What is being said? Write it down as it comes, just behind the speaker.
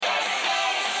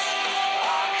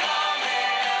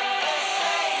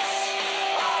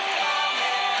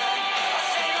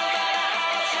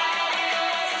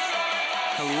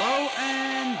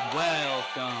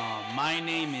welcome. My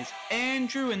name is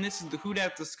Andrew, and this is the Who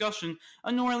Dat Discussion,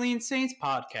 a New Orleans Saints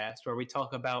podcast where we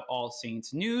talk about all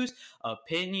Saints news,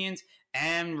 opinions,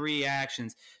 and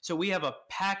reactions. So we have a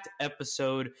packed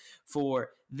episode for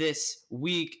this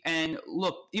week. And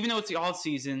look, even though it's the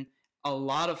offseason, a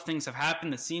lot of things have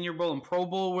happened. The Senior Bowl and Pro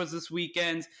Bowl was this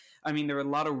weekend. I mean, there were a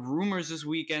lot of rumors this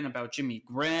weekend about Jimmy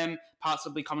Graham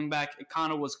possibly coming back. It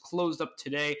kind of was closed up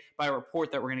today by a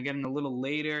report that we're going to get in a little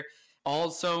later.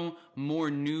 Also, more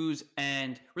news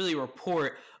and really a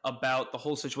report about the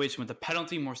whole situation with the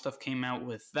penalty. More stuff came out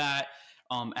with that.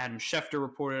 Adam Schefter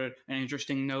reported an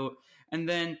interesting note. And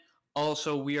then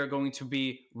also we are going to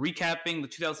be recapping the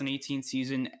 2018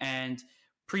 season and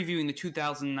previewing the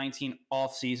 2019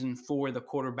 offseason for the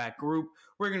quarterback group.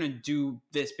 We're going to do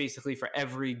this basically for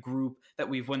every group that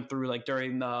we've went through, like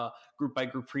during the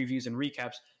group-by-group previews and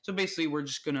recaps. So basically, we're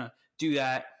just going to do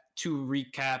that to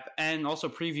recap and also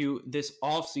preview this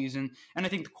offseason. And I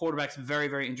think the quarterback's a very,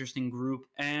 very interesting group,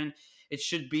 and it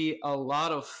should be a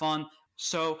lot of fun.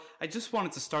 So I just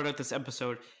wanted to start out this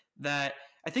episode that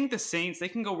I think the Saints, they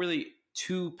can go really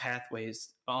two pathways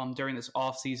during this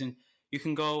offseason. You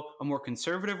can go a more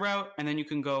conservative route, and then you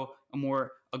can go a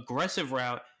more aggressive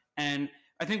route. And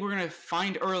I think we're going to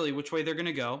find early which way they're going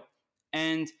to go.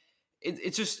 And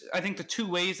it's just, I think, the two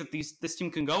ways that this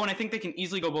team can go. And I think they can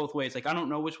easily go both ways. Like, I don't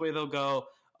know which way they'll go.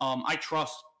 I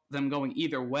trust them going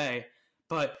either way.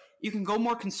 But you can go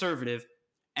more conservative,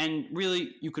 and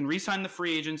really you can re-sign the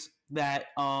free agents that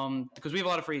because we have a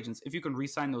lot of free agents. If you can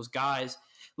re-sign those guys,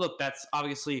 look, that's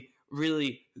obviously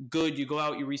really good. You go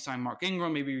out, you re-sign Mark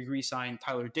Ingram, maybe you re-sign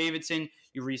Tyler Davidson,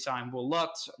 you re-sign Will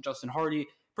Lutz, Justin Hardy,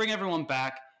 bring everyone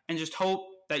back, and just hope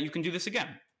that you can do this again.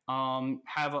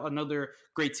 Have another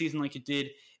great season like you did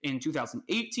in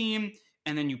 2018,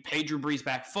 and then you pay Drew Brees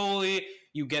back fully.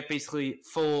 You get basically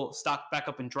full stock back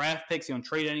up in draft picks. You don't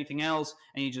trade anything else,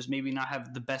 and you just maybe not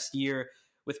have the best year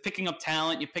with picking up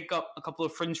talent. You pick up a couple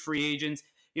of fringe free agents,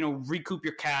 recoup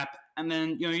your cap, and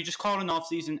then you just call it an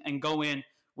offseason and go in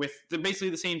with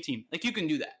basically the same team. Like, you can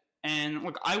do that. And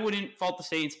look, I wouldn't fault the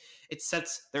Saints. It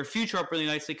sets their future up really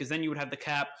nicely because then you would have the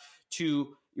cap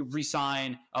to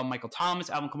re-sign Michael Thomas,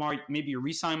 Alvin Kamara. Maybe you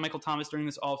re-sign Michael Thomas during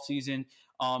this offseason.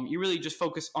 You really just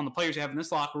focus on the players you have in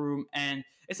this locker room. And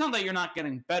it's not that you're not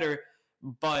getting better,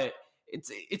 but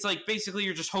it's like basically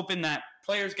you're just hoping that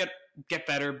players get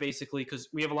better, basically, because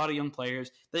we have a lot of young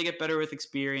players. They get better with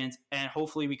experience, and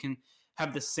hopefully we can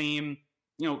have the same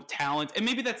talent. And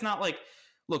maybe that's not like,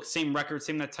 look, same record,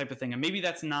 same that type of thing. And maybe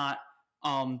that's not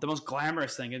the most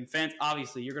glamorous thing. And fans,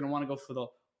 obviously, you're going to want to go for the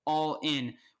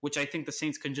all-in, which I think the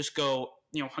Saints can just go,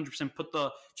 100% put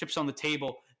the chips on the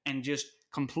table and just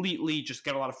completely just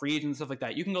get a lot of free agents and stuff like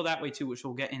that. You can go that way too, which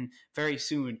we'll get in very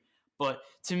soon. But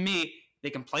to me, they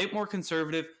can play it more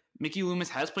conservative. Mickey Loomis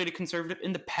has played it conservative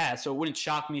in the past, so it wouldn't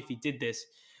shock me if he did this.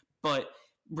 But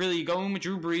really, going with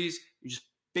Drew Brees, you just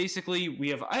basically, we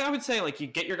have, I would say, like, you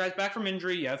get your guys back from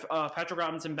injury. You have Patrick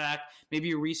Robinson back. Maybe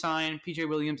you re-sign P.J.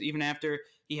 Williams even after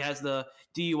he has the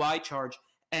DUI charge.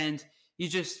 And you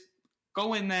just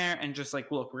go in there and just like,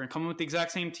 look, we're going to come in with the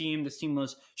exact same team. This team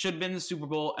should have been in the Super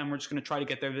Bowl, and we're just going to try to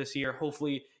get there this year.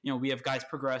 Hopefully, we have guys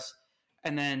progress.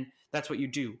 And then that's what you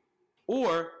do.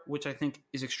 Or, which I think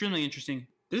is extremely interesting,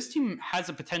 this team has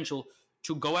the potential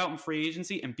to go out in free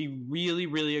agency and be really,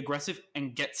 really aggressive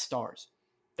and get stars.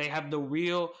 They have the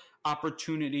real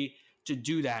opportunity to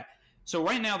do that. So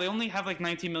right now they only have like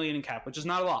 $19 million in cap, which is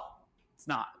not a lot. It's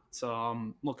not.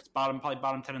 So look, it's probably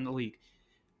bottom 10 in the league.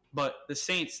 But the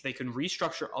Saints, they can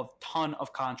restructure a ton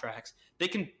of contracts. They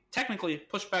can technically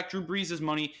push back Drew Brees'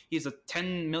 money. He has a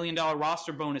 $10 million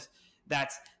roster bonus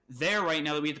that's there right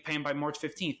now that we have to pay him by March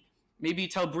 15th. Maybe you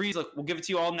tell Brees, look, we'll give it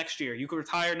to you all next year. You could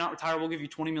retire, not retire, we'll give you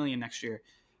 $20 million next year.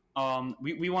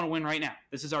 We want to win right now.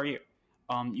 This is our year.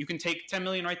 You can take $10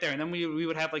 million right there, and then we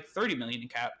would have like $30 million in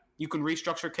cap. You can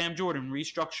restructure Cam Jordan,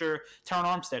 restructure Teron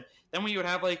Armstead. Then we would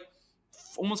have like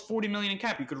almost $40 million in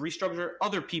cap. You could restructure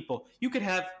other people. You could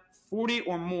have 40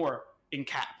 or more in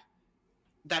cap.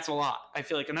 That's a lot, I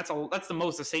feel like, and that's the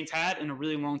most the Saints had in a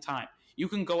really long time. You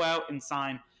can go out and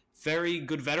sign very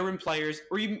good veteran players,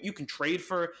 or even you can trade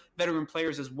for veteran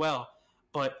players as well.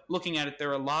 But looking at it,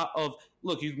 there are a lot of,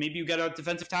 maybe you get a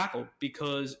defensive tackle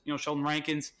because, Sheldon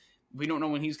Rankins, we don't know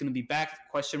when he's going to be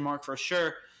back, question mark for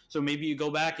sure. So maybe you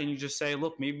go back and you just say,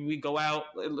 look, maybe we go out.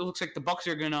 It looks like the Bucs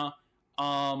are going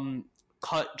to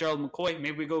cut Gerald McCoy.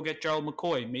 Maybe we go get Gerald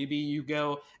McCoy. Maybe you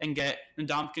go and get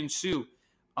Ndamukong Suh.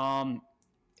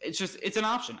 It's an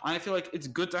option. I feel like it's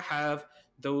good to have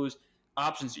those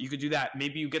options. You could do that.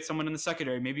 Maybe you get someone in the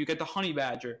secondary. Maybe you get the Honey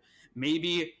Badger.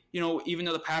 Maybe, even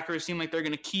though the Packers seem like they're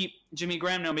going to keep Jimmy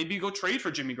Graham now, maybe you go trade for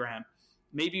Jimmy Graham.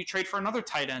 Maybe you trade for another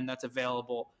tight end that's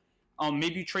available.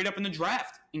 Maybe you trade up in the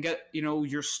draft and get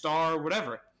your star,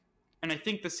 whatever. And I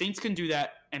think the Saints can do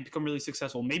that and become really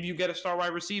successful. Maybe you get a star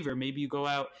wide receiver. Maybe you go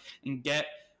out and get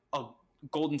a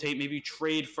Golden Tate. Maybe you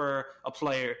trade for a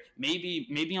player. Maybe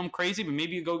I'm crazy, but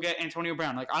maybe you go get Antonio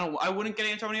Brown. Like I wouldn't get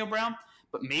Antonio Brown,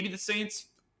 but maybe the Saints,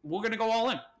 we're gonna go all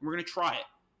in. We're gonna try it.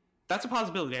 That's a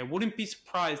possibility. I wouldn't be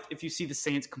surprised if you see the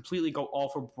Saints completely go all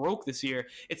for broke this year.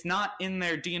 It's not in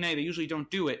their DNA. They usually don't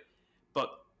do it, but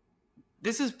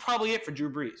this is probably it for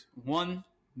Drew Brees. 1,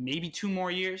 maybe 2 more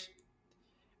years,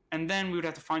 and then we would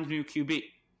have to find a new QB.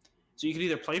 So you could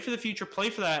either play for the future, play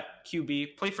for that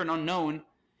QB, play for an unknown,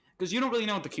 because you don't really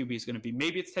know what the QB is going to be.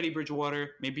 Maybe it's Teddy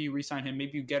Bridgewater. Maybe you re-sign him.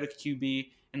 Maybe you get a QB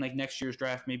in like next year's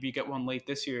draft. Maybe you get one late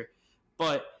this year.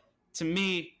 But to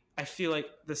me, I feel like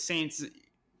the Saints,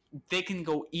 they can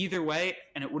go either way,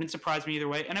 and it wouldn't surprise me either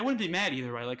way. And I wouldn't be mad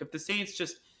either way. Like if the Saints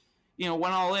just,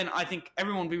 went all in, I think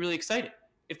everyone would be really excited.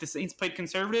 If the Saints played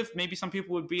conservative, maybe some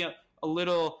people would be a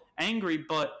little angry.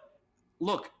 But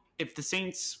look, if the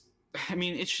Saints,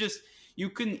 it's just, you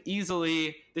can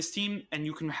easily, this team, and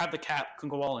you can have the cap, can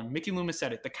go all in. Mickey Loomis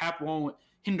said it. The cap won't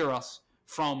hinder us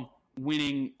from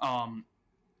winning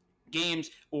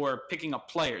games or picking up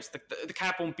players. The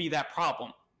cap won't be that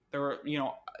problem. There are,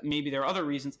 maybe there are other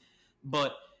reasons,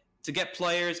 but to get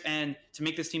players and to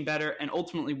make this team better and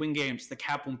ultimately win games, the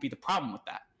cap won't be the problem with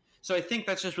that. So I think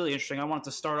that's just really interesting. I wanted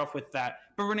to start off with that.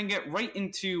 But we're going to get right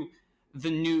into the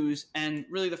news, and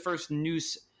really the first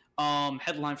news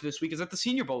headline for this week is that the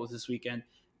Senior Bowl was this weekend.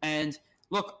 And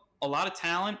look, a lot of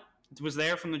talent was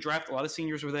there from the draft. A lot of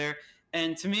seniors were there.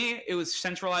 And to me, it was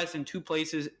centralized in 2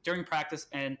 places during practice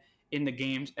and in the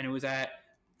games. And it was at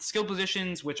skill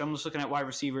positions, which I'm just looking at wide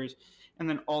receivers, and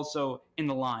then also in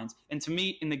the lines. And to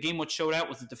me, in the game, what showed out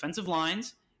was the defensive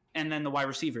lines and then the wide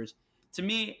receivers. To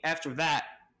me, after that,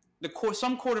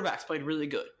 some quarterbacks played really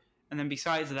good. And then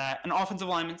besides that, and offensive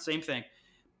linemen, same thing.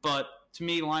 But to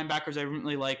me, linebackers I didn't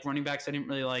really like. Running backs I didn't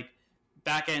really like.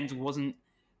 Back end wasn't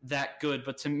that good.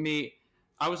 But to me,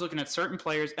 I was looking at certain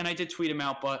players, and I did tweet them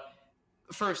out. But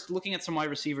first, looking at some wide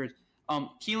receivers,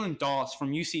 Keelan Doss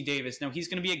from UC Davis. Now, he's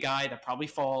going to be a guy that probably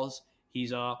falls.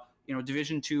 He's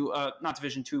Division II, not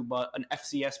Division II, but an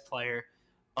FCS player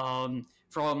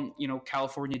from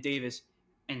California Davis,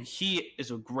 and he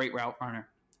is a great route runner.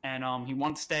 And he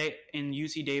wants to stay in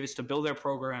UC Davis to build their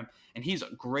program, and he's a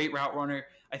great route runner.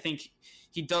 I think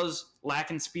he does lack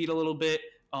in speed a little bit,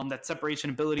 that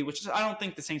separation ability, which is, I don't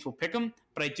think the Saints will pick him,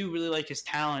 but I do really like his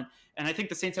talent, and I think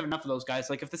the Saints have enough of those guys.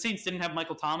 Like, if the Saints didn't have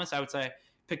Michael Thomas, I would say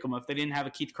pick him. If they didn't have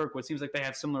a Keith Kirkwood, it seems like they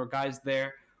have similar guys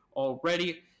there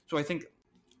already. So I think,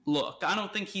 look, I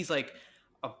don't think he's like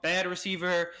a bad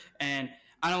receiver, and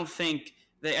I think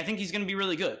he's going to be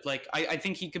really good. Like, I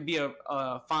think he could be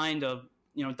a find of,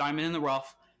 diamond in the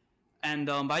rough, and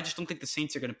but I just don't think the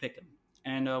Saints are going to pick him.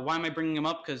 And why am I bringing him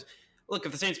up? Because look,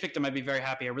 if the Saints picked him, I'd be very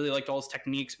happy. I really liked all his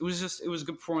techniques. It was a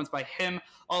good performance by him.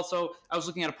 Also, I was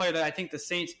looking at a player that I think the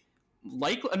Saints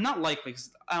not likely,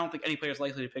 because I don't think any player is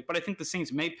likely to pick, but I think the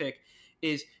Saints may pick,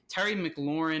 is Terry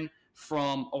McLaurin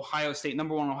from Ohio State,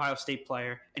 number 1 Ohio State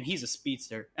player, and he's a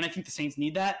speedster. And I think the Saints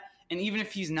need that. And even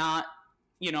if he's not,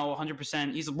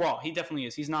 100%, he's raw. He definitely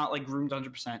is. He's not like groomed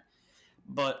 100%.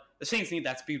 But the Saints need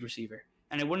that speed receiver.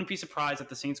 And I wouldn't be surprised if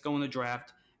the Saints go in the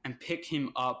draft and pick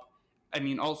him up.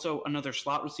 Also another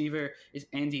slot receiver is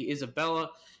Andy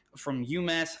Isabella from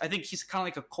UMass. I think he's kind of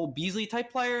like a Cole Beasley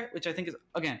type player, which I think is,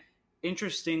 again,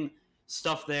 interesting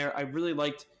stuff there. I really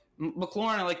liked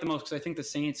McLaurin. I like the most because I think the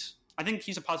Saints, I think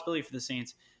he's a possibility for the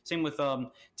Saints. Same with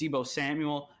Deebo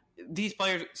Samuel. These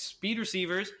players, speed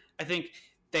receivers, I think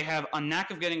they have a knack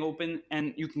of getting open,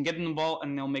 and you can get them the ball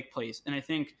and they'll make plays. And I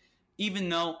think even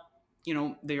though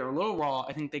they are a little raw,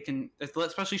 I think they can,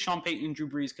 especially Sean Payton and Drew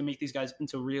Brees, can make these guys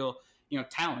into real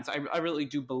talents. I really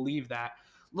do believe that.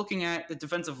 Looking at the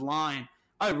defensive line,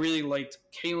 I really liked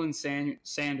Kalen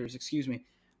Sanders.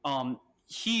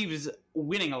 He was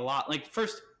winning a lot. Like,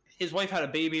 first, his wife had a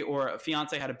baby, or a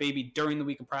fiance had a baby during the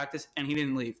week of practice, and he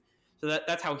didn't leave. So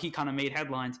that's how he kind of made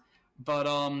headlines. But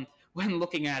when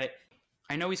looking at it,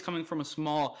 I know he's coming from a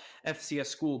small FCS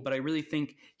school, but I really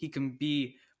think he can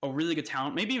be a really good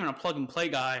talent, maybe even a plug-and-play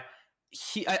guy.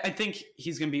 I think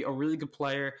he's going to be a really good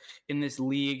player in this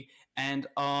league, and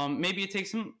maybe it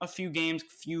takes him a few games,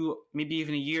 maybe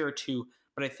even a year or two,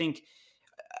 but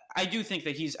I do think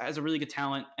that he's has a really good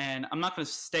talent, and I'm not going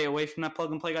to stay away from that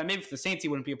plug-and-play guy. Maybe for the Saints he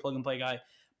wouldn't be a plug-and-play guy,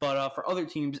 but for other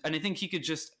teams, and I think he could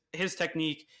just, his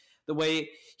technique, the way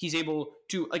he's able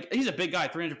to, he's a big guy,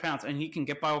 300 pounds, and he can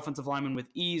get by offensive linemen with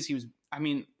ease. He was,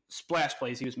 splash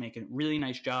plays he was making. Really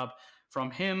nice job from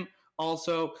him.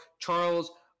 Also,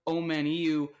 Charles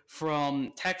Omeniu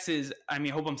from Texas. I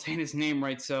mean, I hope I'm saying his name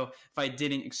right. So if I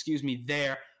didn't, excuse me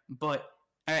there. But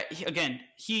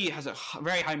he has a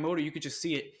very high motor. You could just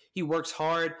see it. He works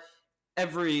hard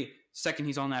every second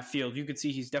he's on that field. You could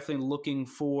see he's definitely looking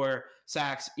for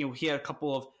sacks. He had a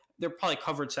couple of, they're probably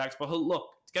covered sacks, but look,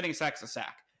 getting a sack's a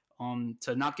sack.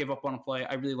 To not give up on a play.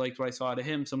 I really liked what I saw out of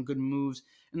him. Some good moves.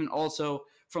 And then also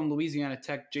from Louisiana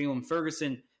Tech, Jalen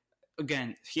Ferguson.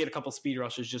 Again, he had a couple speed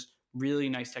rushes. Just really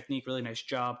nice technique, really nice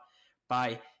job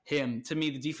by him. To me,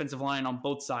 the defensive line on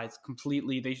both sides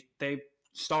completely, they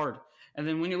starred. And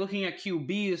then when you're looking at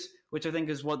QBs, which I think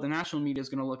is what the national media is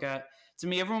going to look at, to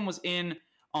me, everyone was in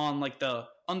on like the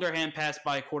underhand pass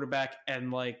by a quarterback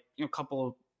and like a couple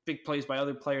of big plays by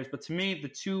other players. But to me, the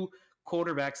two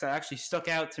quarterbacks that actually stuck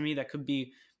out to me that could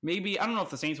be maybe, I don't know if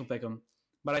the Saints will pick them,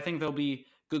 but I think they'll be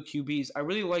good QBs. I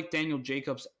really like Daniel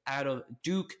Jacobs out of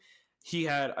Duke. He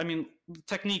had,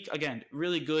 technique, again,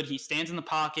 really good. He stands in the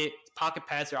pocket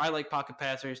passer. I like pocket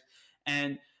passers.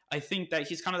 And I think that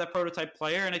he's kind of that prototype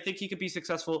player, and I think he could be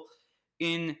successful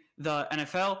in the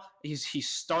NFL. He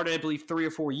started, I believe, 3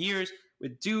 or 4 years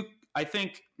with Duke. I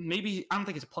think maybe, I don't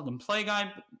think he's a plug-and-play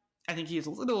guy, but I think he has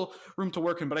a little room to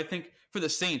work in. But I think for the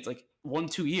Saints,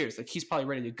 1-2 years, he's probably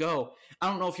ready to go. I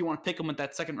don't know if you want to pick him with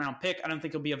that second-round pick. I don't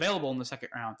think he'll be available in the second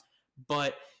round.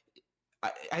 But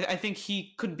I think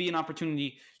he could be an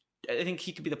opportunity. I think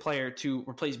he could be the player to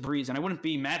replace Brees, and I wouldn't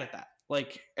be mad at that.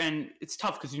 And it's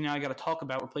tough because I got to talk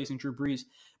about replacing Drew Brees.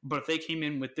 But if they came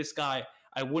in with this guy,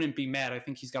 I wouldn't be mad. I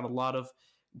think he's got a lot of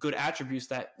good attributes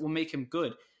that will make him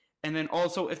good. And then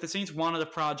also, if the Saints wanted a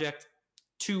project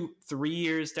 2-3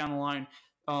 years down the line,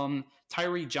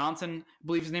 Tyree Johnson, I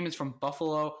believe his name is, from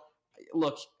Buffalo.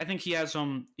 Look, I think he has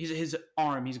his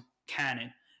arm, he's a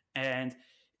cannon. And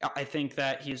I think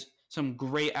that he has some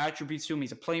great attributes to him.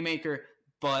 He's a playmaker,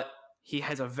 but he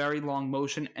has a very long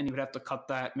motion, and he would have to cut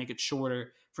that, make it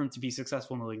shorter for him to be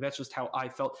successful in the league. That's just how I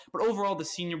felt. But overall, the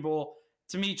Senior Bowl,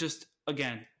 to me, just,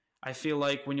 again, I feel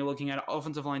like when you're looking at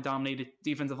offensive line dominated,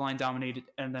 defensive line dominated,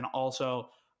 and then also,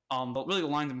 but really the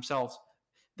lines themselves,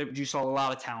 that you saw a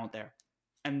lot of talent there.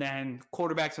 And then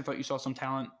quarterbacks, I thought you saw some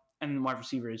talent, and wide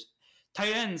receivers.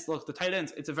 Tight ends, look, the tight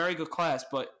ends, it's a very good class,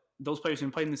 but those players who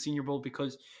played in the Senior Bowl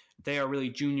because they are really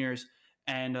juniors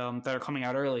and that are coming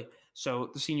out early.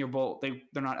 So the Senior Bowl,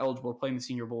 they're not eligible to play in the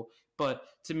Senior Bowl. But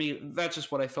to me, that's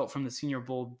just what I felt from the Senior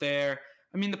Bowl there.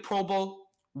 The Pro Bowl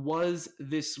was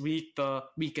this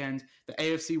weekend. The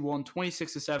AFC won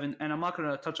 26-7, and I'm not going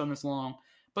to touch on this long.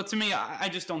 But to me, I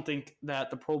just don't think that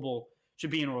the Pro Bowl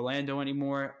should be in Orlando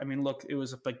anymore. Look, it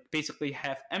was basically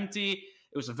half empty.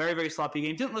 It was a very, very sloppy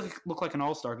game. It didn't look like an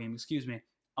all-star game, excuse me.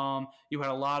 You had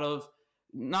a lot of,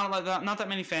 not that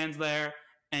many fans there.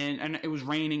 And it was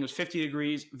raining. It was 50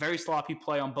 degrees. Very sloppy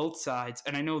play on both sides.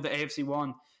 And I know the AFC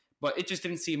won, but it just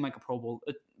didn't seem like a Pro Bowl.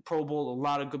 A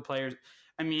lot of good players.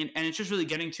 And it's just really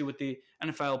getting to what the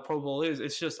NFL Pro Bowl is.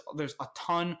 It's just there's a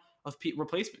ton of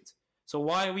replacements. So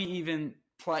why are we even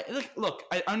play? Look,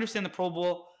 I understand the Pro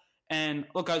Bowl. And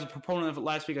look, I was a proponent of it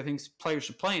last week. I think players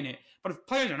should play in it. But if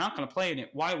players are not going to play in it,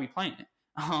 why are we playing it?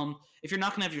 If you're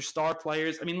not going to have your star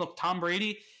players, look, Tom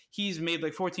Brady, he's made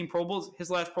 14 Pro Bowls.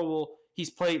 His last Pro Bowl he's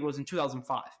played was in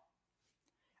 2005.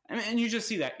 And you just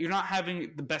see that. You're not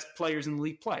having the best players in the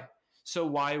league play. So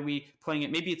why are we playing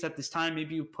it? Maybe it's at this time.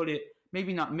 Maybe you put it,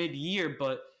 maybe not mid-year,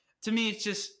 but to me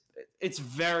it's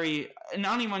very, and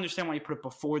I don't even understand why you put it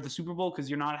before the Super Bowl because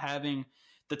you're not having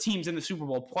the teams in the Super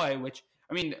Bowl play, which,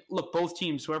 look, both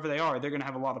teams, whoever they are, they're going to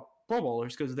have a lot of Pro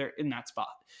Bowlers because they're in that spot.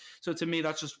 So to me,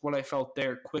 that's just what I felt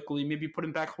there quickly. Maybe put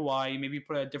him back Hawaii. Maybe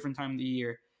put it at a different time of the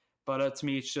year. But to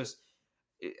me, it's just,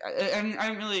 I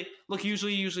don't really look.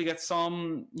 Usually get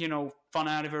some fun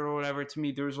out of it or whatever. To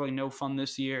me, there was really no fun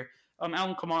this year.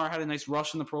 Alvin Kamara had a nice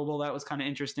rush in the Pro Bowl. That was kind of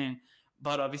interesting.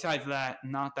 But besides that,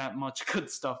 not that much good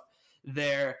stuff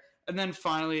there. And then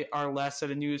finally, our last set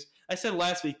of news. I said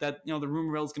last week that the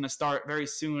rumor mill is going to start very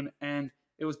soon, and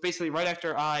it was basically right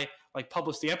after I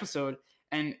published the episode.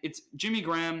 And it's Jimmy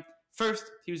Graham.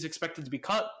 First, he was expected to be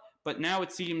cut, but now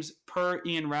it seems per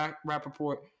Ian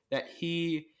Rappaport that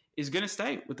he is going to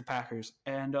stay with the Packers.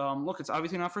 And look, it's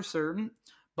obviously not for certain,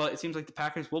 but it seems like the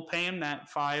Packers will pay him that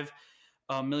 $5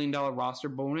 million roster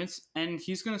bonus, and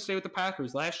he's going to stay with the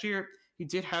Packers. Last year, he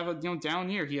did have a down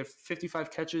year. He had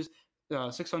 55 catches,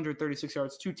 636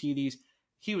 yards, 2 TDs.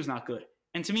 He was not good.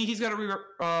 And to me, he's got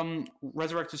to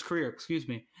resurrect his career,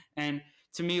 And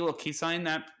to me, look, he signed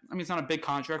that. It's not a big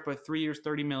contract, but 3 years,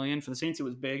 $30 million. For the Saints, it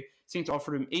was big. Saints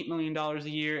offered him $8 million a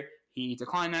year. He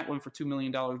declined that, went for $2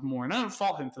 million more. And I don't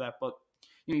fault him for that, but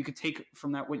you could take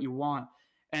from that what you want.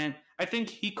 And I think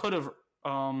he could have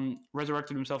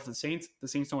resurrected himself to the Saints. The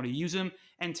Saints don't want to use him.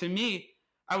 And to me,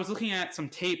 I was looking at some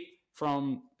tape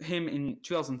from him in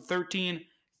 2013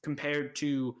 compared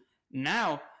to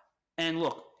now. And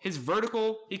look, his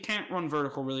vertical, he can't run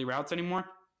vertical really routes anymore.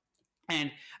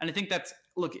 And I think that's,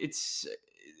 look, he's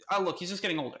just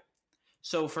getting older.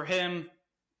 So for him,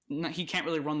 he can't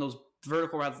really run those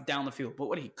vertical routes down the field. But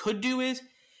what he could do is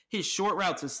his short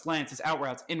routes, his slants, his out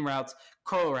routes, in routes,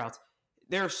 curl routes,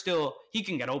 he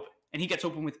can get open. And he gets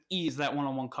open with ease, that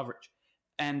one-on-one coverage.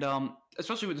 And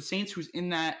especially with the Saints, who's in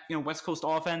that West Coast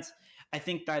offense, I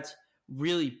think that's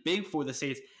really big for the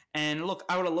Saints. And look,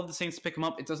 I would have loved the Saints to pick him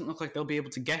up. It doesn't look like they'll be able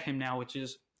to get him now, which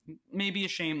is maybe a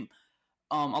shame.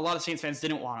 A lot of Saints fans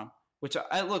didn't want him, which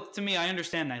to me, I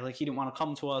understand that. Like, he didn't want to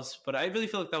come to us, but I really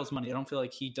feel like that was money. I don't feel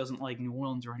like he doesn't like New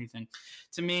Orleans or anything.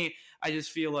 To me, I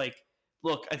just feel like,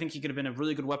 look, I think he could have been a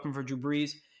really good weapon for Drew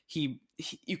Brees.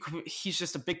 He's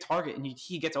just a big target, and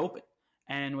he gets open.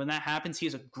 And when that happens, he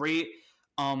has a great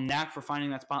knack for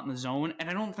finding that spot in the zone. And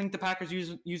I don't think the Packers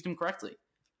used him correctly.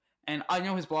 And I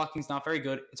know his blocking is not very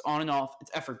good. It's on and off. It's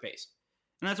effort-based.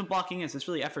 And that's what blocking is. It's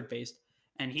really effort-based.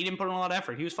 And he didn't put in a lot of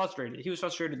effort. He was frustrated. He was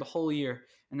frustrated the whole year.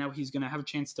 And now he's going to have a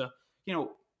chance to,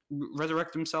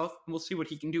 resurrect himself. And we'll see what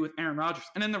he can do with Aaron Rodgers.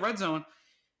 And in the red zone,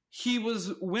 he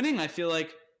was winning, I feel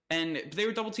like. And they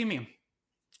were double-teaming him.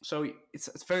 So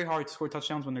it's very hard to score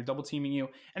touchdowns when they're double-teaming you.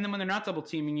 And then when they're not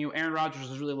double-teaming you, Aaron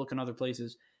Rodgers is really looking other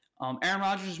places. Aaron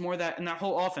Rodgers is more that, and that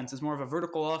whole offense is more of a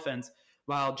vertical offense,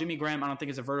 while Jimmy Graham, I don't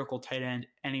think, is a vertical tight end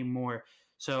anymore.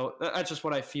 So that's just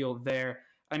what I feel there.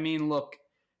 I mean, look,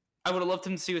 I would have loved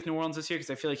him to see with New Orleans this year because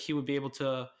I feel like he would be able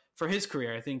to, for his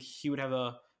career, I think he would have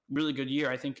a really good year,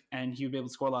 I think, and he would be able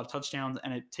to score a lot of touchdowns.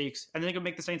 And I think it would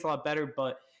make the Saints a lot better,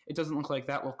 but it doesn't look like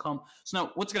that will come. So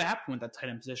now, what's going to happen with that tight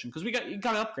end position? Because you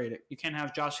got to upgrade it. You can't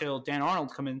have Josh Hill, Dan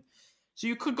Arnold come in. So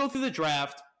you could go through the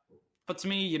draft, but to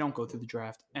me, you don't go through the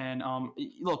draft. And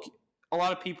look, a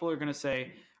lot of people are going to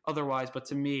say otherwise, but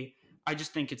to me, I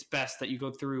just think it's best that you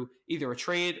go through either a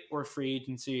trade or a free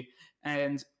agency.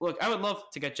 And look, I would love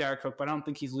to get Jared Cook, but I don't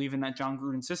think he's leaving that John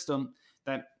Gruden system.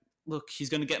 He's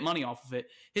going to get money off of it.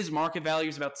 His market value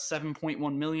is about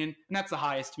 $7.1 million, and that's the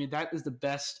highest to me. That is the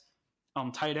best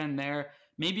tight end there.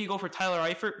 Maybe you go for Tyler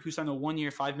Eifert, who signed a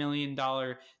 1-year, $5 million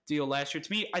deal last year.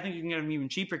 To me, I think you can get him even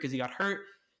cheaper because he got hurt.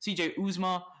 CJ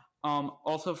Uzma,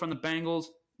 also from the Bengals,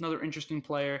 another interesting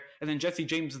player. And then Jesse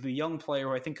James is the young player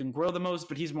who I think can grow the most,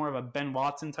 but he's more of a Ben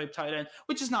Watson type tight end,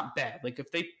 which is not bad. Like,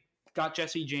 if they got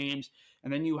Jesse James,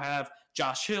 and then you have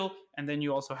Josh Hill, and then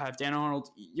you also have Dan Arnold,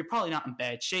 you're probably not in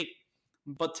bad shape.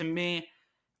 But to me,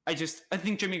 I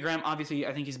think Jimmy Graham, obviously,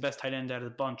 I think he's the best tight end out of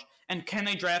the bunch. And can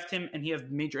they draft him and he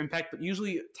have major impact? But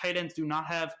usually tight ends do not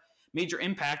have major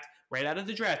impact right out of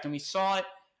the draft. And we saw it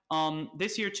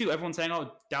this year too. Everyone's saying,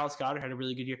 oh, Dallas Goedert had a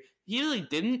really good year. He really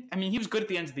didn't. I mean, he was good at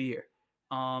the end of the year.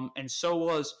 And so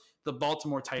was the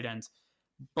Baltimore tight ends.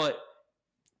 But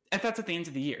if that's at the end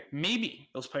of the year, maybe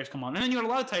those players come on. And then you had a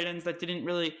lot of tight ends that didn't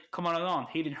really come on at all.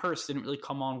 Hayden Hurst didn't really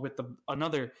come on with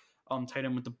another tight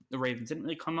end with the Ravens. Didn't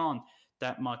really come on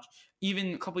that much.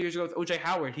 Even a couple years ago with O.J.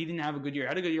 Howard, he didn't have a good year.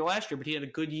 Had a good year last year, but he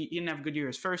didn't have a good year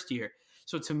his first year.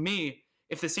 So to me,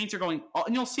 if the Saints are going,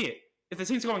 and you'll see it, if the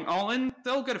Saints are going all in,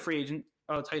 they'll get a free agent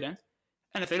tight end.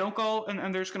 And if they don't go and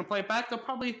they're just going to play it back, they'll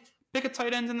probably pick a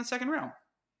tight end in the second round.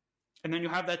 And then you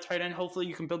have that tight end. Hopefully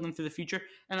you can build them through the future.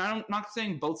 And I'm not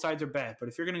saying both sides are bad, but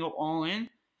if you're going to go all in,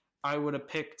 I would have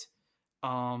picked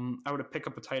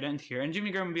up a tight end here. And Jimmy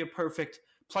Graham would be a perfect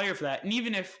player for that. And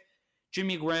even if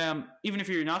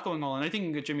you're not going all in, I think you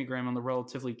can get Jimmy Graham on the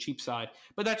relatively cheap side.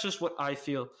 But that's just what I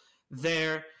feel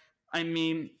there. I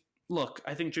mean, look,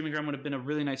 I think Jimmy Graham would have been a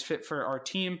really nice fit for our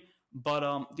team, but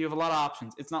you have a lot of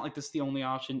options. It's not like this is the only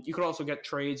option. You could also get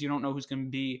trades. You don't know who's going to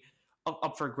be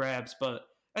up for grabs, but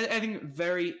I think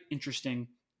very interesting.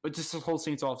 But just the whole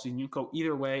Saints offseason, you can go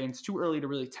either way, and it's too early to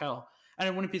really tell. And I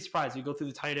wouldn't be surprised. You go through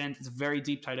the tight end. It's a very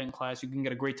deep tight end class. You can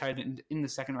get a great tight end in the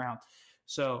second round.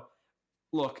 So,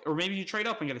 look, or maybe you trade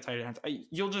up and get a tight end. I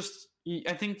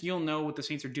think you'll know what the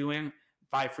Saints are doing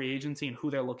by free agency and who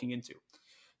they're looking into.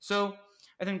 So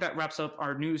I think that wraps up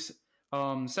our news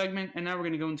segment. And now we're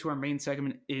going to go into our main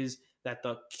segment, is that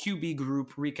the QB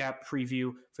group recap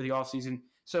preview for the offseason.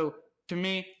 So to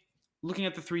me, looking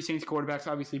at the three Saints quarterbacks,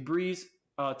 obviously Breeze,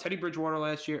 Teddy Bridgewater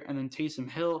last year, and then Taysom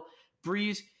Hill.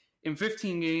 Breeze, in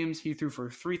 15 games, he threw for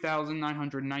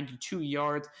 3,992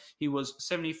 yards. He was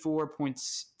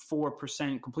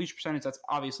 74.4% completion percentage. That's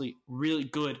obviously really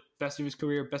good. Best of his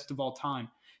career, best of all time.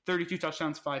 32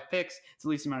 touchdowns, 5 picks. It's the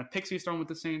least amount of picks he's thrown with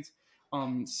the Saints.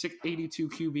 682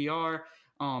 QBR,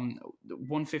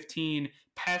 115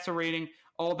 passer rating.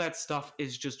 All that stuff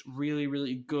is just really,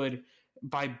 really good.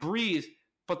 by Breeze.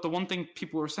 But the one thing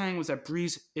people were saying was that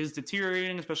Breeze is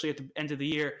deteriorating, especially at the end of the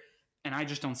year, and I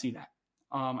just don't see that.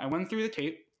 I went through the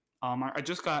tape. I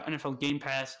just got NFL Game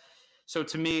Pass, so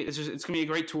to me, it's going to be a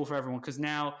great tool for everyone because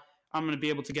now I'm going to be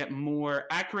able to get more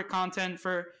accurate content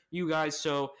for you guys.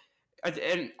 So,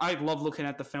 and I love looking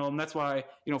at the film. That's why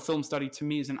film study to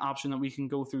me is an option that we can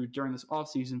go through during this off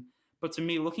season. But to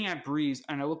me, looking at Breeze,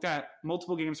 and I looked at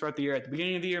multiple games throughout the year, at the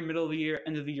beginning of the year, middle of the year,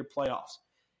 end of the year playoffs.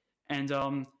 And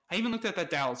I even looked at that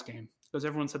Dallas game because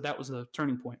everyone said that was a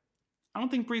turning point. I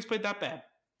don't think Breeze played that bad.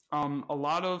 A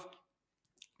lot of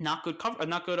not good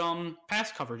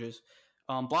pass coverages,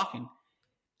 blocking.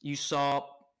 You saw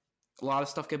a lot of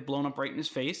stuff get blown up right in his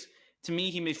face. To me,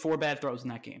 he made 4 bad throws in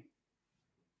that game.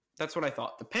 That's what I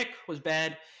thought. The pick was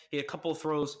bad. He had a couple of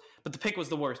throws, but the pick was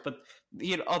the worst. But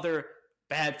he had other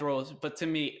bad throws. But to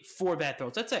me, 4 bad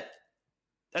throws. That's it.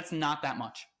 That's not that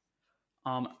much.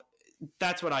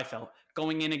 That's what I felt.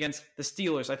 Going in against the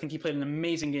Steelers, I think he played an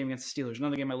amazing game against the Steelers.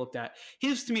 Another game I looked at.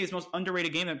 His, to me, is the most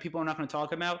underrated game that people are not going to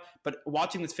talk about. But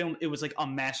watching this film, it was like a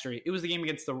mastery. It was the game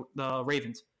against the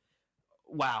Ravens.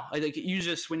 Wow. Like you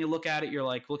just, when you look at it, you're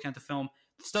like looking at the film,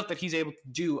 the stuff that he's able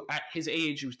to do at his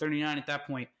age, he was 39 at that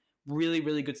point, really,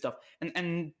 really good stuff.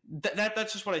 And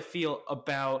that's just what I feel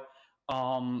about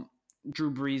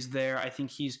Drew Brees there. I think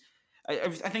he's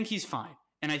fine.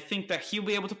 And I think that he'll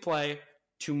be able to play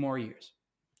 2 more years.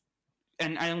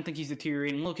 And I don't think he's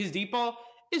deteriorating. Look, his deep ball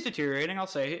is deteriorating, I'll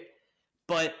say it.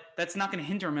 But that's not going to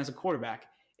hinder him as a quarterback.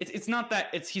 It's not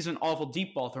that he's an awful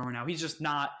deep ball thrower now. He's just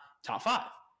not top 5.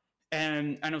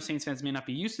 And I know Saints fans may not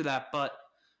be used to that, but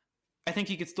I think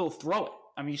he could still throw it.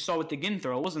 I mean, you saw with the Ginn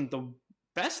throw. It wasn't the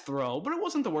best throw, but it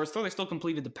wasn't the worst throw. They still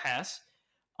completed the pass.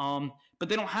 But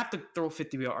they don't have to throw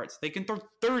 50 yards. They can throw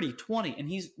 30, 20, and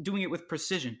he's doing it with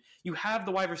precision. You have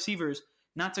the wide receivers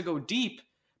not to go deep,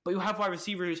 but you have wide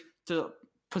receivers to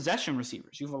possession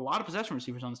receivers. You have a lot of possession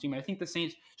receivers on this team, and I think the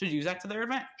Saints should use that to their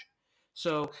advantage.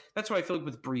 So that's what I feel like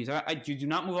with Breeze. I do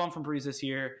not move on from Breeze this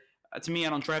year. To me, I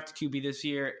don't draft a QB this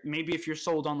year. Maybe if you're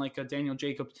sold on like a Daniel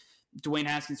Jacobs, Dwayne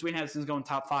Haskins is going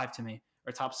top 5 to me,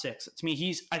 or top 6. To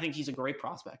me, I think he's a great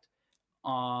prospect.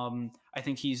 I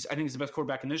think he's the best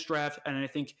quarterback in this draft, and I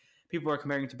think people are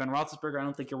comparing him to Ben Roethlisberger. I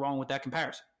don't think you're wrong with that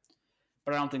comparison,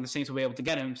 but I don't think the Saints will be able to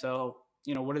get him. So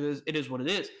what it is what it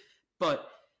is. But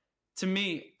to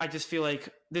me, I just feel like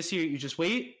this year you just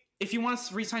wait. If you want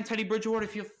to re-sign Teddy Bridgewater,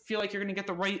 if you feel like you're going to get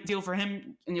the right deal for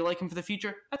him and you like him for the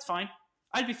future, that's fine.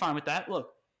 I'd be fine with that. Look,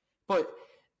 but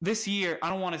this year I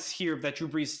don't want to hear that Drew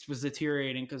Brees was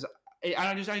deteriorating because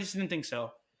I just didn't think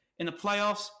so. In the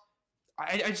playoffs,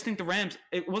 I just think the Rams,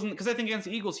 it wasn't because I think against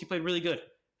the Eagles he played really good.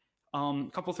 A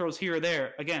couple throws here or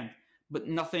there again, but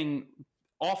nothing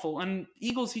awful. And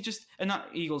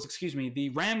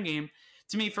the Ram game,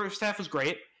 to me, first half was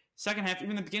great. Second half,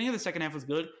 even the beginning of the second half was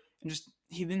good, and just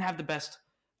he didn't have the best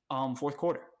fourth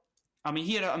quarter. I mean,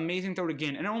 he had an amazing throw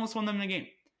again, and it almost won them the game.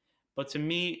 But to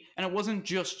me, and it wasn't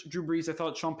just Drew Brees. I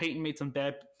thought Sean Payton made some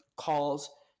bad calls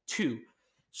too.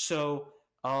 So,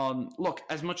 look,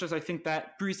 as much as I think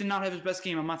that Brees did not have his best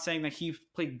game, I'm not saying that he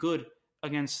played good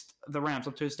against the Rams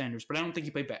up to his standards, but I don't think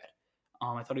he played bad.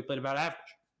 I thought he played about average.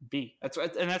 B. That's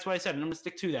what I said, and I'm going to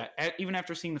stick to that, even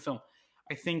after seeing the film.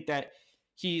 I think that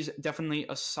he's definitely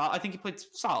I think he played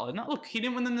solid. Now, look, he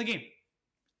didn't win them the game.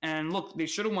 And look, they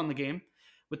should have won the game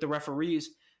with the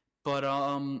referees, but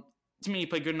to me, he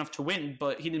played good enough to win,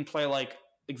 but he didn't play like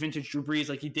vintage Drew Brees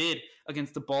like he did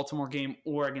against the Baltimore game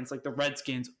or against like the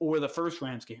Redskins or the first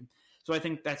Rams game. So I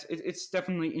think it's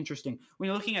definitely interesting. When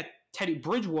you're looking at Teddy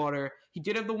Bridgewater, he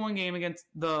did have the one game against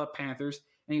the Panthers,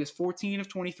 and he was 14 of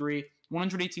 23,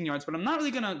 118 yards, but I'm not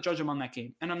really going to judge him on that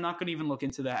game, and I'm not going to even look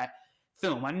into that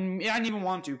film. I didn't even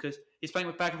want to because he's playing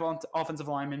with backup offensive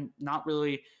linemen, not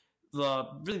really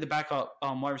the backup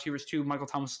wide receivers too. Michael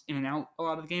Thomas in and out a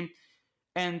lot of the game.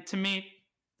 And to me,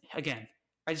 again,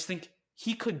 I just think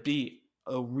he could be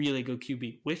a really good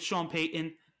QB with Sean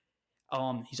Payton.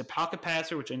 He's a pocket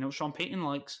passer, which I know Sean Payton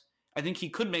likes. I think he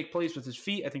could make plays with his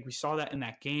feet. I think we saw that in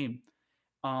that game.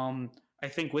 I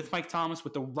think with Mike Thomas,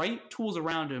 with the right tools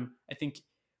around him, I think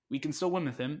we can still win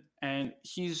with him. And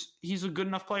he's a good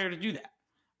enough player to do that.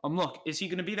 Look, is he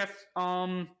going to be that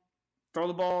throw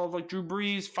the ball like Drew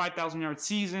Brees, 5,000-yard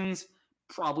seasons?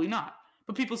 Probably not.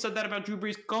 But people said that about Drew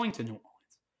Brees going to New Orleans.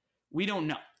 We don't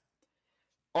know.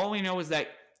 All we know is that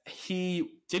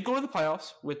he did go to the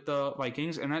playoffs with the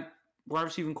Vikings, and that wide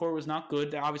receiving core was not good.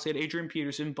 They obviously had Adrian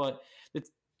Peterson, but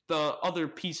the other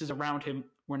pieces around him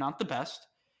were not the best.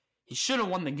 He should have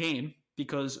won the game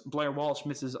because Blair Walsh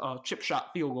misses a chip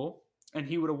shot field goal, and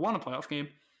he would have won a playoff game.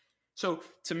 So,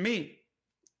 to me,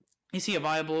 is he a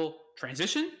viable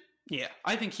transition? Yeah,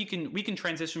 I think we can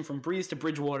transition from Breeze to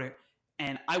Bridgewater,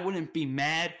 and I wouldn't be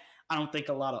mad. I don't think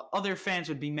a lot of other fans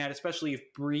would be mad, especially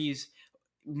if Breeze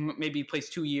maybe plays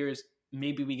 2 years.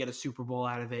 Maybe we get a Super Bowl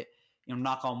out of it.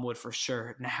 Knock on wood for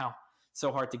sure. Now,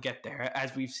 so hard to get there,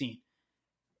 as we've seen.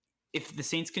 If the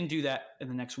Saints can do that in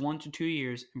the next 1 to 2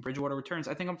 years and Bridgewater returns,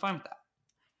 I think I'm fine with that.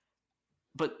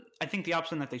 But I think the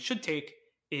option that they should take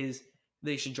is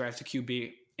they should draft a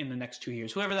QB in the next 2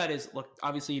 years. Whoever that is, look,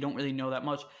 obviously you don't really know that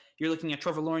much. You're looking at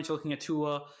Trevor Lawrence, you're looking at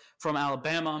Tua from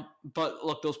Alabama, but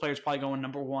look, those players probably going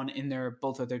number one in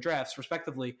both of their drafts,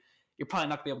 respectively. You're probably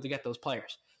not going to be able to get those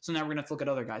players. So now we're going to have to look at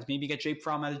other guys. Maybe get Jake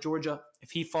Fromm out of Georgia.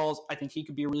 If he falls, I think he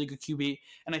could be a really good QB.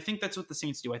 And I think that's what the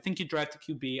Saints do. I think you draft a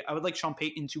QB. I would like Sean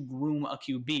Payton to groom a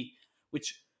QB,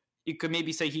 which you could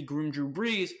maybe say he groomed Drew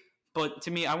Brees, but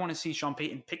to me, I want to see Sean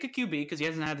Payton pick a QB because he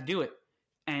hasn't had to do it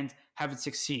and have it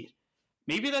succeed.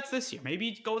 Maybe that's this year. Maybe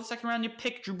you go the second round, you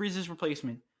pick Drew Brees'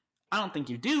 replacement. I don't think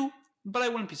you do, but I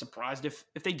wouldn't be surprised if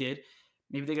they did.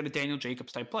 Maybe they get a Daniel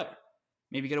Jacobs type player.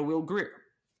 Maybe get a Will Grier,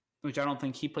 which I don't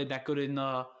think he played that good in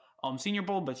the Senior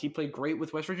Bowl, but he played great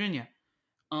with West Virginia.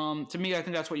 To me, I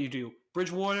think that's what you do.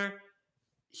 Bridgewater,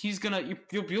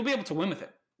 you'll be able to win with him,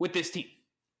 with this team.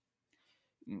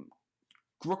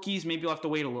 Rookies, maybe you'll have to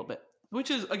wait a little bit,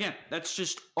 which is, again, that's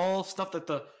just all stuff that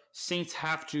the Saints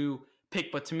have to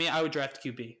pick. But to me, I would draft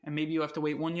QB. And maybe you have to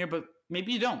wait 1 year, but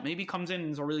maybe you don't. Maybe he comes in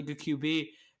and is a really good QB,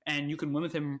 and you can win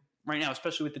with him right now,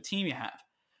 especially with the team you have.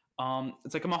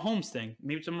 It's like a Mahomes thing.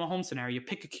 Maybe it's a Mahomes scenario. You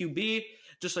pick a QB,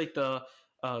 just like the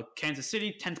Kansas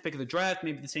City, 10th pick of the draft.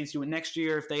 Maybe the Saints do it next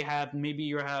year. If they have, maybe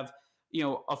you have,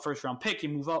 a first-round pick. You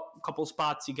move up a couple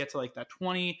spots. You get to like that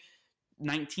 20,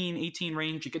 19, 18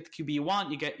 range. You get the QB you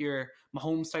want. You get your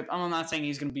Mahomes type. I'm not saying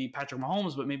he's going to be Patrick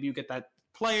Mahomes, but maybe you get that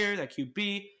player, that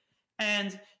QB,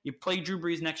 and you play Drew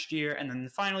Brees next year. And then the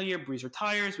final year, Brees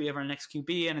retires. We have our next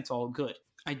QB, and it's all good.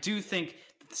 I do think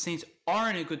that the Saints are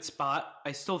in a good spot.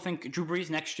 I still think Drew Brees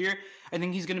next year, I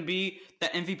think he's going to be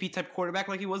that MVP type quarterback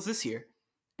like he was this year.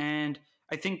 And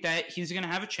I think that he's going to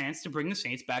have a chance to bring the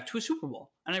Saints back to a Super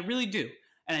Bowl. And I really do.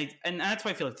 And that's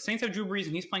why I feel like the Saints have Drew Brees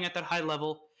and he's playing at that high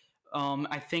level.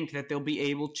 I think that they'll be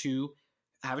able to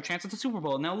have a chance at the Super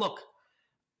Bowl. Now, look,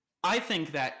 I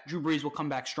think that Drew Brees will come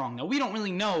back strong. Now, we don't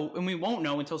really know, and we won't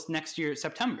know until next year,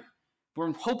 September.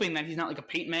 We're hoping that he's not like a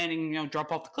Peyton Manning,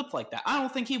 drop off the cliff like that. I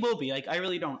don't think he will be. Like, I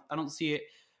really don't. I don't see it.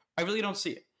 I really don't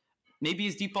see it. Maybe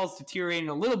his deep ball's deteriorating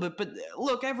a little bit, but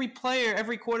look, every player,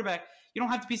 every quarterback, you don't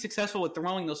have to be successful with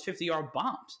throwing those 50-yard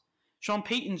bombs. Sean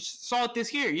Payton saw it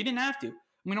this year. You didn't have to.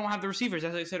 We don't have the receivers,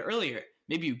 as I said earlier.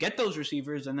 Maybe you get those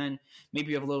receivers, and then maybe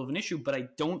you have a little of an issue, but I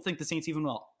don't think the Saints even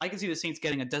will. I can see the Saints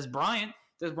getting a Des Bryant.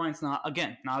 Des Bryant's not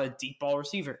a deep ball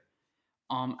receiver.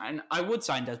 And I would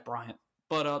sign Des Bryant.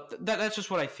 But that's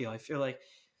just what I feel. I feel like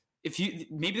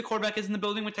maybe the quarterback is in the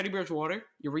building with Teddy Bridgewater,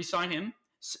 you re-sign him.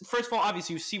 First of all,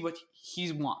 obviously, you see what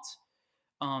he wants.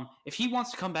 If he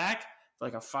wants to come back for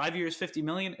like a 5 years, $50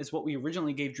 million is what we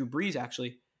originally gave Drew Brees,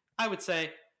 actually, I would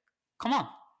say, come on,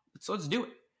 let's do it.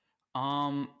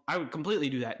 I would completely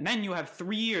do that. And then you have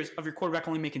 3 years of your quarterback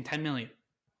only making $10 million.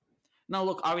 Now,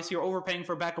 look, obviously, you're overpaying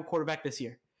for a backup quarterback this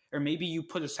year. Or maybe you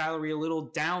put a salary a little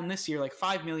down this year, like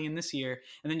 $5 million this year,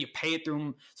 and then you pay it through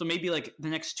him. So maybe like the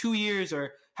next 2 years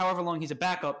or however long he's a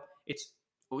backup, it's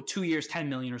 2 years, $10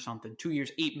 million or something. 2 years,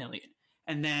 $8 million.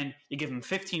 And then you give him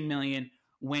 $15 million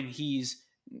when he's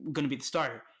going to be the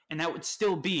starter. And that would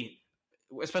still be,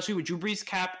 especially with Drew Brees'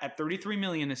 cap at $33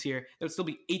 million this year, that would still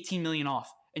be $18 million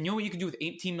off. And you know what you could do with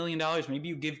 $18 million? Maybe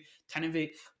you give 10 of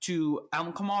it to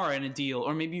Alvin Kamara in a deal,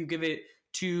 or maybe you give it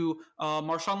to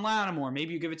Marshawn Lattimore.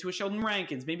 Maybe you give it to a Sheldon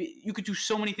Rankins. Maybe you could do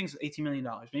so many things with $18 million.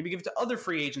 Maybe give it to other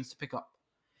free agents to pick up.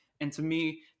 And to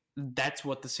me, that's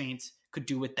what the Saints could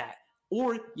do with that.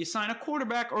 Or you sign a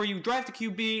quarterback, or you draft a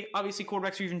QB. Obviously,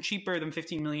 quarterbacks are even cheaper than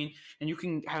 $15 million, and you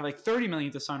can have like $30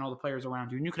 million to sign all the players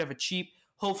around you. And you could have a cheap,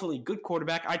 hopefully good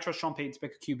quarterback. I trust Sean Payton to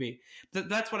pick a QB.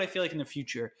 That's what I feel like in the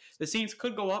future. The Saints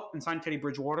could go up and sign Teddy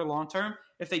Bridgewater long term.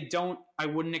 If they don't, I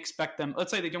wouldn't expect them.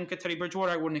 Let's say they don't get Teddy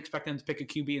Bridgewater, I wouldn't expect them to pick a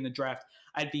QB in the draft.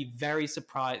 I'd be very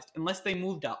surprised unless they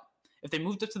moved up. If they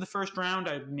moved up to the first round,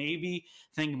 I'd maybe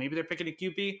think maybe they're picking a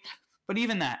QB. But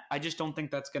even that, I just don't think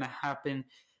that's going to happen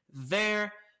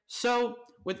there. So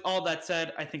with all that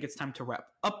said, I think it's time to wrap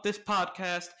up this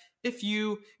podcast. If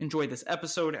you enjoyed this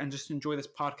episode and just enjoy this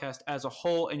podcast as a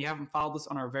whole, and you haven't followed us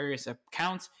on our various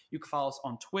accounts, you can follow us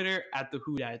on Twitter at the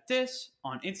WhoDatDis,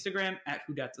 on Instagram at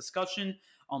WhoDatDiscussion,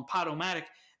 on Podomatic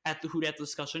at the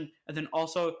WhoDatDiscussion, and then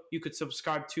also you could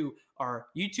subscribe to our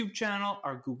YouTube channel,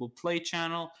 our Google Play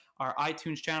channel, our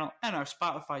iTunes channel, and our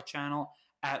Spotify channel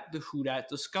at the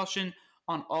WhoDatDiscussion.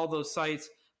 On all those sites,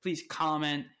 please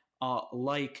comment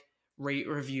like, rate,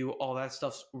 review, all that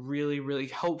stuff's really, really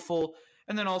helpful.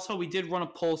 And then also, we did run a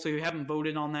poll, so if you haven't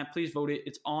voted on that, please vote it.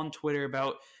 It's on Twitter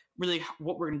about really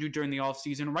what we're going to do during the off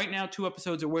season. Right now, 2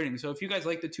 episodes are waiting. So if you guys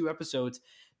like the 2 episodes,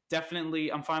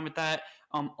 definitely I'm fine with that.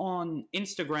 On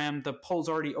Instagram, the poll's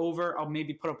already over. I'll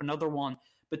maybe put up another one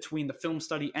between the film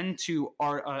study and 2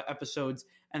 art episodes,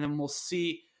 and then we'll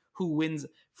see who wins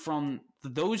from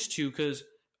those 2. Because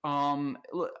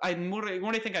what I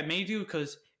think I may do,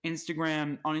 because on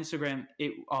Instagram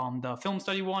it the film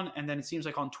study one, and then it seems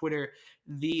like on Twitter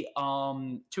the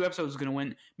 2 episodes is going to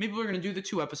win. Maybe we're going to do the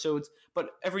 2 episodes,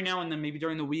 but every now and then, maybe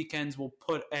during the weekends, we'll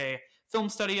put a film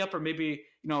study up, or maybe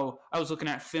I was looking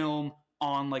at film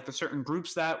on like the certain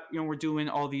groups that we're doing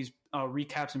all these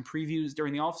recaps and previews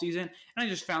during the off season, and I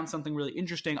just found something really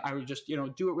interesting. I would just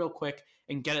do it real quick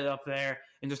and get it up there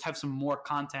and just have some more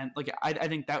content. Like I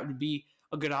think that would be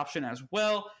a good option as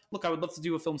well. Look, I would love to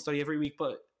do a film study every week,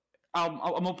 but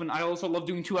I'm open. I also love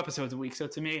doing 2 episodes a week. So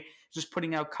to me, just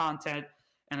putting out content,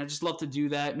 and I just love to do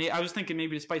that. I was thinking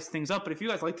maybe to spice things up, but if you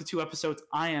guys like the 2 episodes,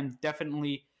 I am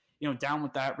definitely down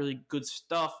with that. Really good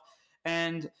stuff,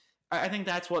 and I think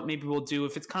that's what maybe we'll do.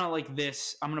 If it's kind of like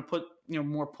this, I'm gonna put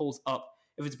more polls up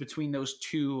if it's between those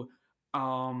 2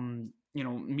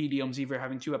 mediums, either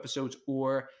having 2 episodes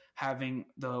or having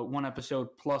the 1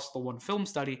 episode plus the 1 film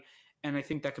study. And I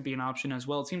think that could be an option as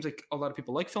well. It seems like a lot of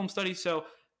people like film studies, so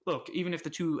look, even if the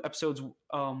 2 episodes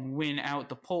win out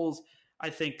the polls, I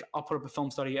think I'll put up a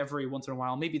film study every once in a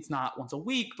while. Maybe it's not once a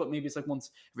week, but maybe it's like once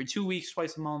every 2 weeks,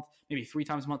 twice a month, maybe 3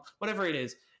 times a month, whatever it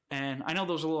is. And I know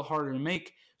those are a little harder to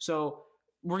make, so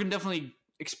we're going to definitely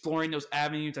exploring those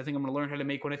avenues. I think I'm going to learn how to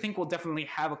make one. I think we'll definitely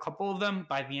have a couple of them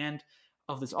by the end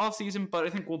of this off season, but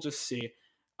I think we'll just see.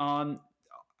 I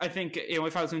think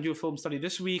if I was going to do a film study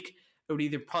this week, it would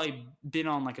either probably been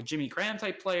on like a Jimmy Graham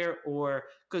type player,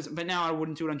 but now I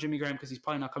wouldn't do it on Jimmy Graham because he's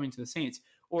probably not coming to the Saints,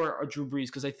 or a Drew Brees,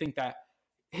 because I think that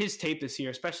his tape this year,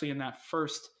 especially in that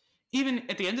first, even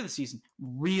at the end of the season,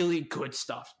 really good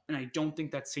stuff. And I don't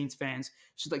think that Saints fans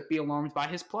should be alarmed by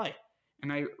his play.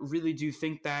 And I really do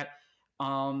think that,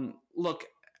 look,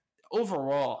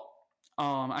 overall,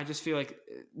 I just feel like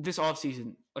this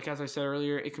offseason, as I said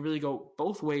earlier, it could really go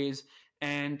both ways.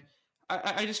 And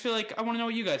I just feel like I want to know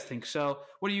what you guys think. So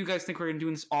what do you guys think we're going to do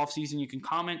in this offseason? You can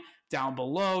comment down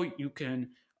below. You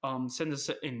can send us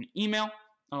an email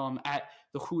at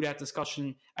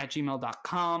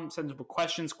thewhodatdiscussion@gmail.com. Send us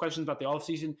questions about the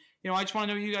offseason. I just want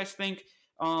to know what you guys think.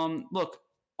 Look,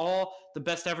 all the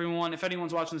best to everyone. If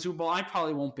anyone's watching the Super Bowl, I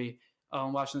probably won't be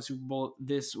watching the Super Bowl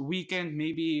this weekend.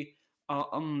 Maybe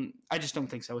I just don't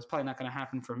think so. It's probably not going to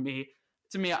happen for me.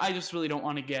 To me, I just really don't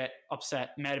want to get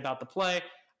upset, mad about the play.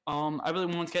 I really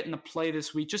want to get into play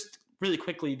this week. Just really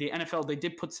quickly, the NFL, they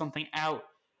did put something out.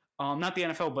 Not the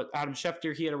NFL, but Adam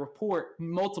Schefter, he had a report,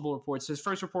 multiple reports. His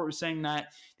first report was saying that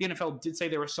the NFL did say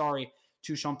they were sorry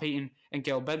to Sean Payton and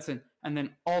Gail Benson. And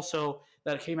then also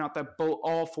that it came out that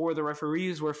all 4 of the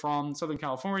referees were from Southern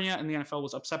California, and the NFL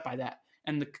was upset by that.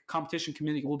 And the competition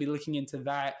committee will be looking into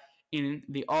that in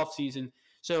the offseason.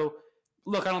 So,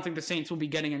 look, I don't think the Saints will be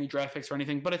getting any draft picks or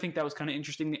anything, but I think that was kind of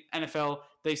interesting. The NFL,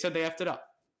 they said they effed it up.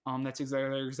 That's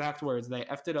their exact words. They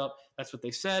effed it up. That's what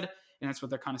they said, and that's what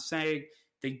they're kind of saying.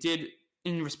 They did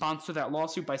in response to that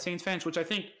lawsuit by Saints fans, which I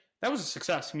think that was a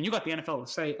success. I mean, you got the NFL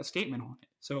to say a statement on it.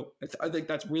 So I think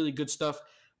that's really good stuff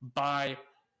by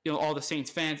all the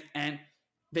Saints fans. And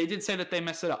they did say that they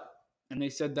messed it up. And they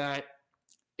said that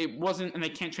it wasn't, and they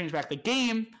can't change back the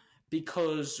game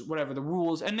because whatever the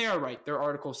rules, and they are right. Their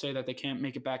articles say that they can't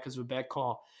make it back because of a bad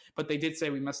call. But they did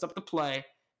say we messed up the play,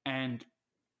 and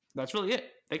that's really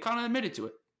it. They kind of admitted to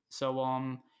it. So,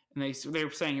 and they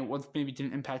were saying it was maybe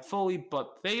didn't impact fully,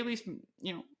 but they at least,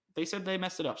 they said they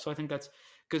messed it up. So I think that's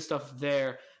good stuff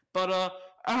there. But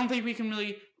I don't think we can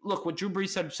really look. What Drew Brees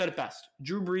said it best.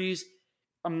 Drew Brees,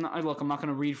 I'm not going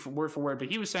to read word for word, but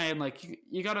he was saying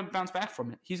you got to bounce back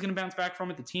from it. He's going to bounce back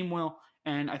from it. The team will,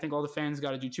 and I think all the fans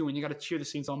got to do too. And you got to cheer the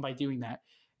Saints on by doing that.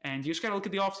 And you just got to look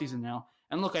at the offseason now.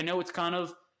 And look, I know it's kind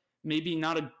of maybe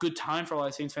not a good time for a lot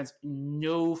of Saints fans.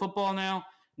 No football now.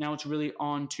 Now it's really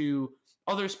on to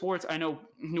other sports. I know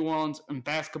New Orleans and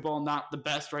basketball not the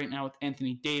best right now with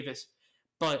Anthony Davis,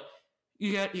 but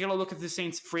you got to look at the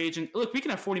Saints free agent. Look, we can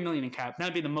have $40 million in cap.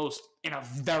 That'd be the most in a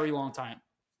very long time,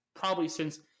 probably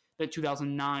since the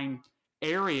 2009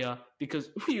 area,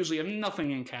 because we usually have nothing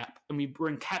in cap, and we were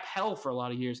in cap hell for a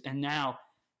lot of years. And now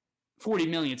 $40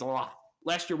 million is a lot.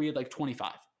 Last year we had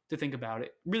 25 to think about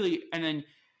it, really, and then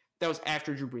that was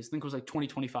after Drew Brees. I think it was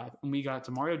 2025, and we got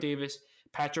Mario Davis,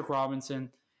 Patrick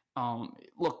Robinson.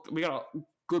 Look, we got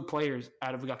good players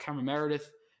we got Cameron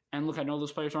Meredith, and look, I know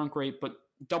those players aren't great, but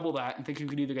double that and think you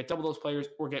could either get double those players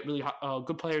or get really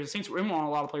good players. The Saints were in on a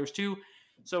lot of players too,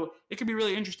 so it could be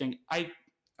really interesting.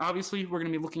 Obviously we're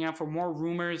going to be looking out for more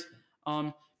rumors.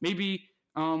 Maybe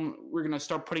we're going to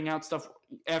start putting out stuff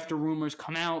after rumors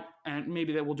come out, and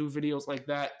maybe that we'll do videos like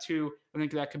that too. I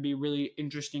think that could be really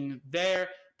interesting there.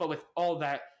 But with all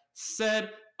that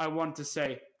said, I want to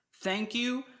say thank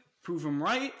you, prove them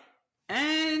right,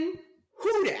 and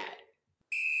who dat?